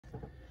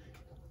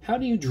How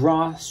do you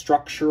draw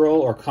structural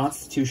or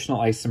constitutional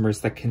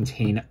isomers that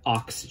contain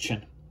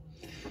oxygen?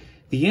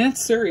 The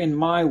answer in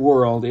my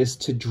world is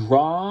to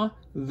draw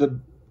the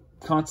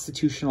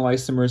constitutional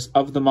isomers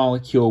of the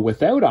molecule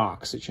without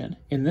oxygen.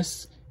 In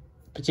this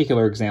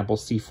particular example,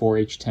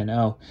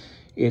 C4H10O,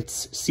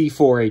 it's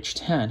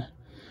C4H10.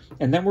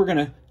 And then we're going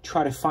to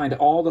try to find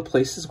all the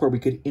places where we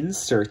could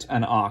insert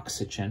an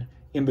oxygen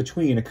in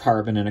between a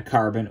carbon and a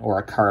carbon, or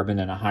a carbon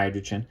and a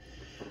hydrogen.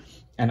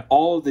 And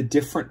all of the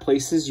different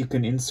places you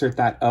can insert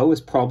that O is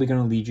probably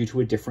going to lead you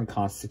to a different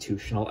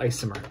constitutional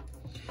isomer.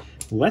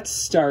 Let's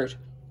start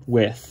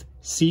with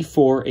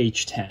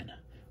C4H10.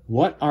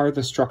 What are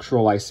the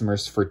structural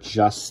isomers for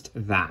just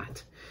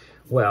that?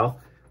 Well,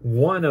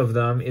 one of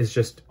them is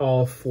just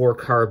all 4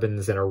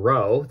 carbons in a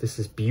row. This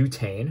is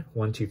butane.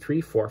 1, 2,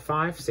 3, 4,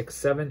 5, 6,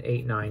 7,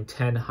 8, 9,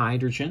 10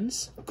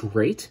 hydrogens.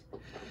 Great.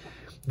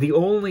 The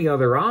only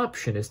other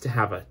option is to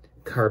have a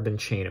carbon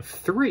chain of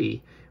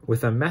 3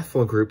 with a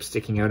methyl group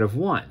sticking out of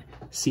 1.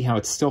 See how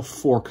it's still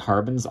 4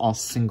 carbons all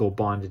single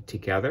bonded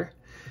together?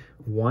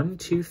 1,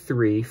 2,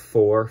 3,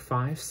 4,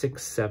 5,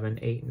 6, 7,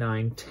 8,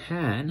 9,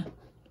 10.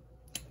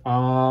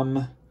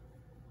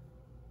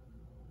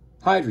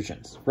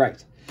 Hydrogens,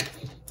 right.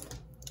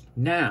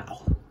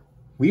 Now,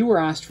 we were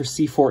asked for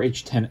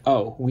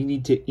C4H10O. We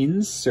need to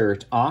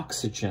insert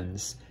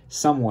oxygens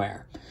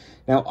somewhere.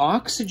 Now,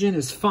 oxygen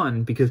is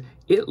fun because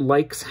it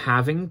likes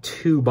having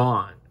 2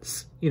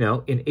 bonds. You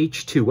know, in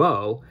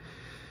H2O,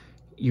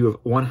 you have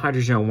 1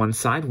 hydrogen on one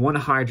side, 1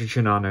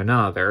 hydrogen on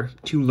another,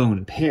 2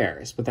 lone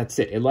pairs, but that's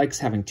it. It likes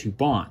having 2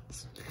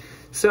 bonds.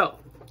 So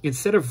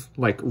instead of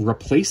like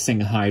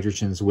replacing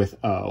hydrogens with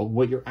O,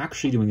 what you're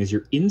actually doing is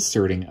you're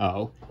inserting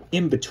O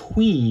in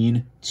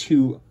between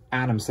 2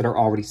 atoms that are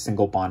already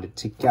single bonded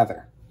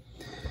together.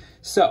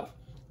 So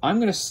I'm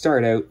going to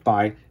start out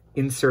by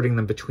inserting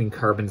them between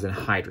carbons and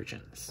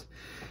hydrogens.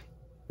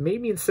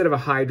 Maybe instead of a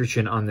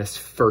hydrogen on this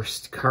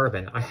first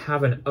carbon, I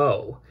have an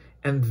O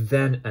and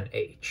then an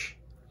H.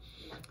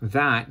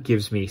 That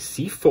gives me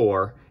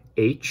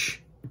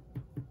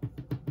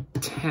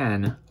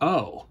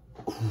C4H10O.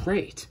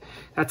 Great.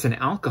 That's an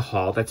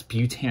alcohol. That's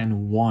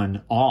butane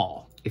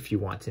 1-ol, if you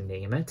want to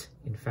name it.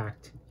 In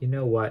fact, you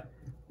know what?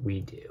 We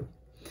do.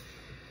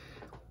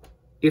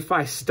 If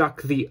I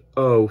stuck the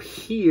O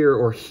here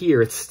or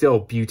here, it's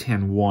still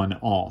butane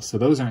 1-ol. So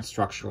those aren't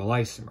structural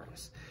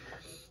isomers.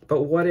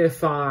 But what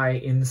if I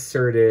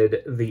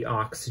inserted the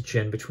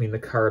oxygen between the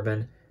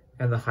carbon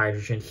and the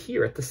hydrogen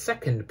here at the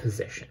second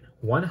position?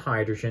 1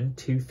 hydrogen,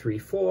 2, 3,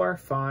 4,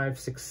 5,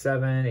 6,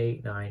 7,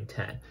 8, 9,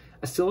 10.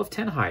 I still have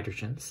 10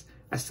 hydrogens.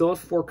 I still have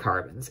 4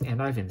 carbons, and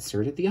I've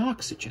inserted the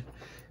oxygen.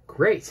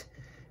 Great.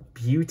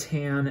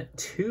 Butane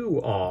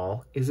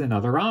 2-ol is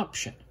another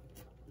option.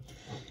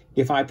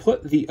 If I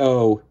put the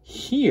O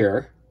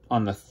here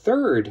on the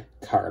third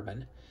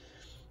carbon,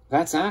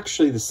 that's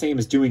actually the same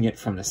as doing it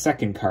from the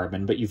second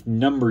carbon, but you've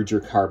numbered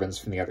your carbons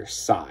from the other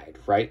side,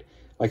 right?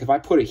 Like if I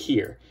put it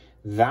here,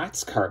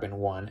 that's carbon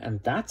 1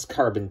 and that's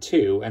carbon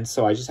 2, and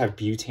so I just have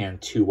butane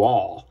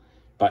 2-ol,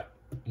 but,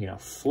 you know,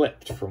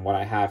 flipped from what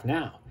I have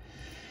now.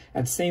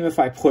 And same if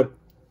I put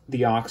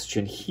the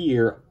oxygen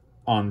here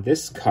on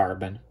this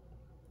carbon,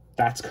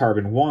 that's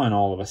carbon 1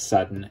 all of a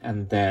sudden,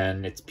 and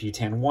then it's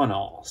butane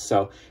 1-ol.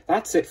 So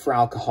that's it for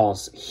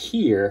alcohols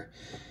here.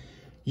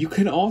 You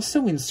can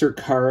also insert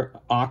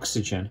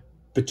oxygen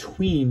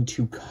between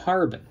 2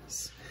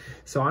 carbons.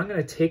 So I'm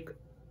going to take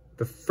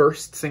the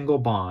first single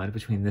bond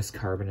between this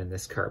carbon and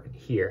this carbon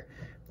here.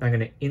 I'm going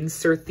to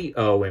insert the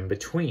O in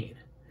between.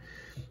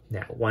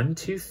 Now, 1,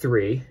 2,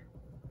 3,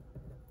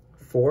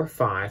 4,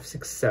 5,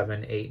 6,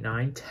 7, 8,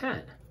 9,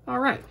 10. All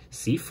right,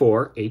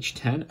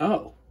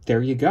 C4H10O.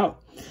 There you go.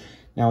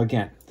 Now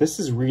again, this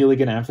is really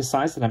going to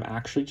emphasize that I'm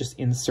actually just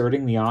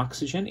inserting the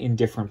oxygen in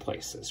different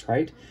places,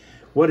 right?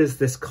 What is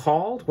this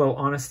called? Well,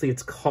 honestly,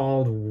 it's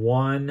called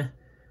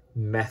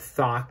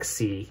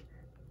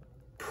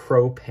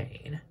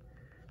 1-methoxypropane.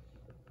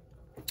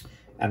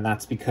 And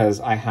that's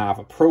because I have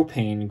a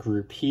propane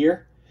group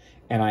here,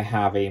 and I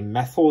have a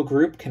methyl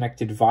group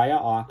connected via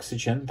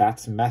oxygen.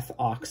 That's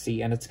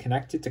methoxy, and it's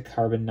connected to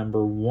carbon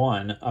number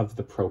 1 of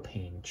the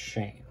propane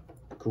chain.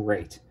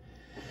 Great.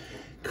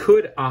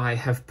 Could I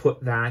have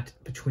put that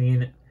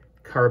between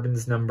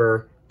carbons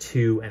number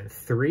 2 and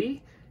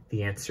 3?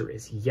 The answer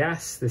is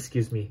yes. This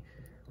gives me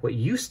what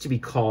used to be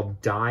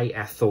called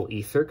diethyl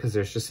ether, because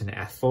there's just an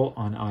ethyl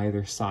on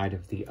either side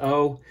of the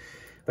O.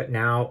 But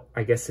now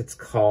I guess it's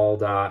called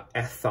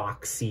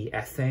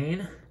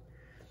ethoxyethane,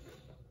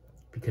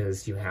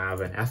 because you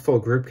have an ethyl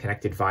group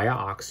connected via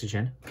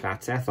oxygen.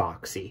 That's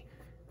ethoxy,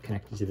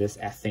 connected to this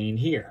ethane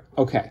here.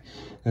 Okay,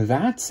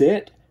 that's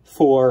it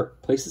for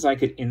places I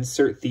could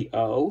insert the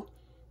O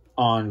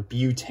on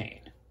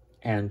butane.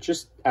 And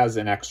just as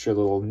an extra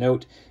little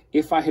note,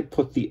 if I had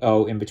put the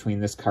O in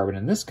between this carbon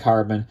and this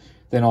carbon,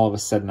 then all of a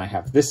sudden I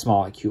have this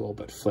molecule,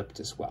 but flipped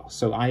as well.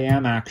 So I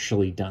am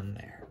actually done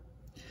there.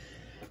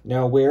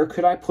 Now, where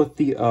could I put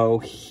the O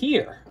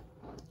here?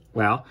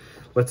 Well,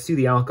 let's do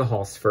the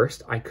alcohols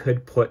first. I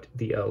could put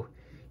the O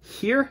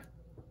here,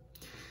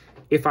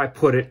 If I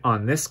put it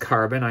on this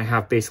carbon, I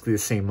have basically the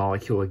same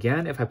molecule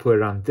again. If I put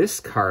it on this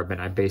carbon,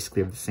 I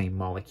basically have the same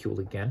molecule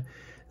again.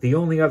 The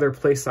only other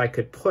place I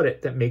could put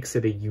it that makes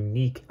it a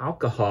unique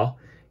alcohol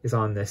is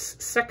on this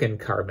second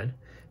carbon,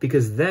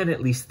 because then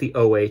at least the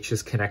OH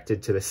is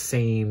connected to the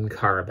same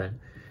carbon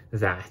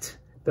that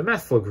the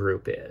methyl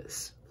group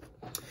is.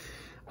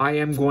 I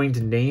am going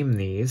to name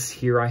these.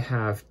 Here I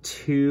have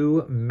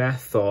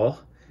 2-methyl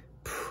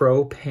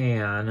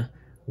propan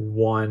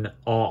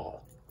 1-ol.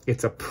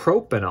 It's a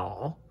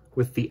propanol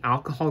with the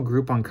alcohol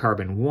group on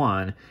carbon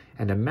 1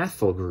 and a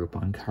methyl group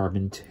on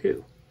carbon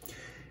 2.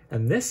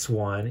 And this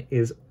one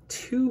is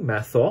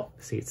 2-methyl,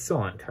 see it's still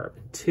on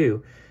carbon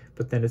 2,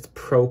 but then it's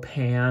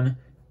propan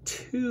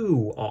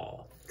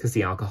 2-ol, because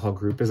the alcohol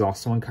group is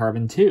also on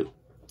carbon 2.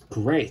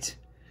 Great.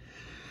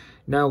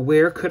 Now,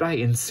 where could I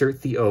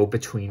insert the O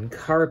between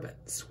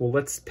carbons? Well,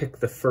 let's pick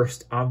the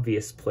first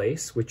obvious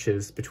place, which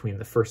is between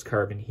the first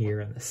carbon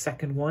here and the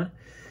second one.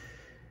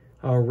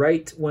 All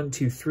right, 1,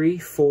 2, 3,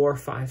 4,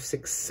 5,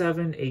 6,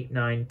 7, 8,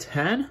 9,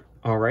 10.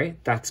 All right,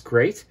 that's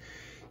great.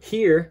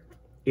 Here,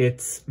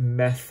 it's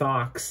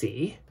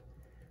methoxy,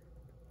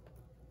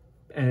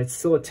 and it's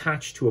still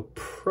attached to a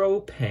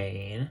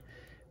propane,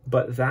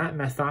 but that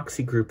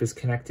methoxy group is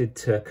connected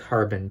to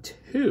carbon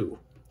 2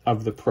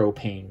 of the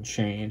propane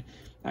chain.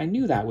 I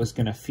knew that was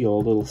going to feel a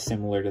little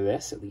similar to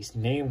this, at least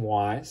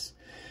name-wise.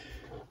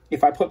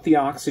 If I put the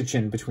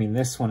oxygen between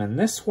this one and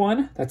this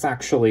one, that's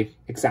actually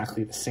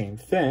exactly the same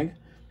thing.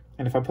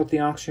 And if I put the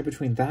oxygen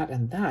between that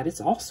and that,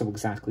 it's also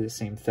exactly the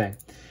same thing.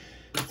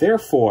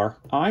 Therefore,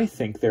 I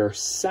think there are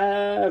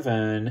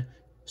 7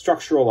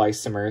 structural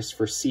isomers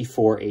for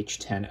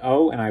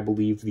C4H10O, and I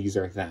believe these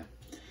are them.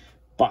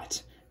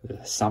 But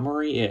the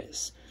summary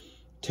is,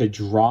 to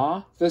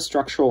draw the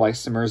structural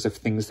isomers of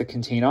things that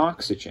contain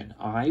oxygen,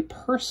 I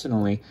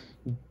personally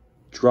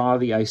draw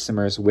the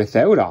isomers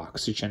without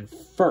oxygen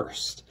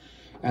first.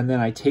 And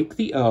then I take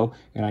the O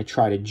and I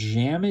try to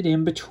jam it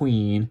in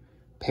between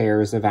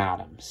pairs of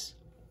atoms.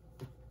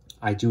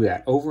 I do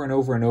that over and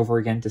over and over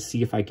again to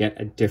see if I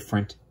get a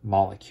different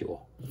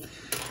molecule.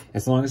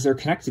 As long as they're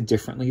connected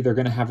differently, they're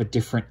going to have a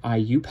different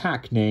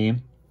IUPAC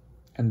name,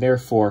 and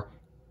therefore,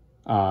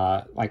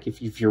 like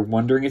if you're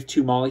wondering if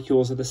 2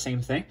 molecules are the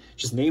same thing,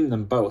 just name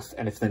them both,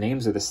 and if the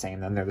names are the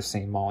same, then they're the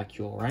same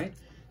molecule, right?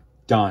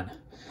 Done.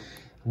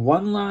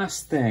 One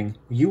last thing,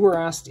 you were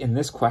asked in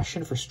this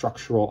question for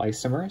structural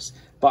isomers,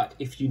 but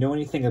if you know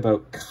anything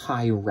about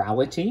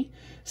chirality,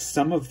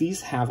 some of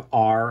these have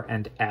R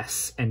and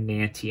S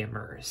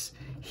enantiomers.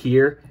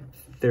 Here,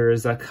 there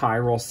is a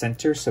chiral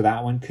center, so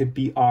that one could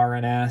be R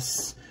and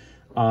S.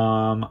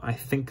 I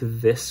think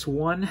this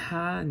one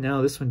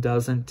no, this one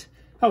doesn't.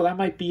 Oh, that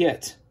might be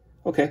it.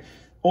 Okay,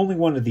 only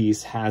one of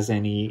these has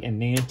any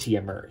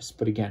enantiomers.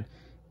 But again,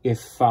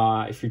 if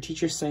your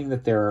teacher's saying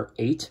that there are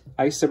 8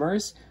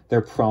 isomers,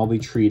 they're probably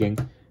treating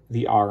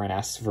the R and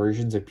S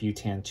versions of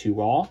butan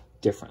 2-ol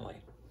differently.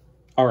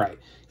 All right,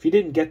 if you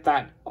didn't get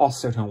that,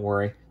 also don't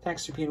worry.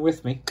 Thanks for being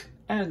with me,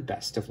 and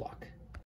best of luck.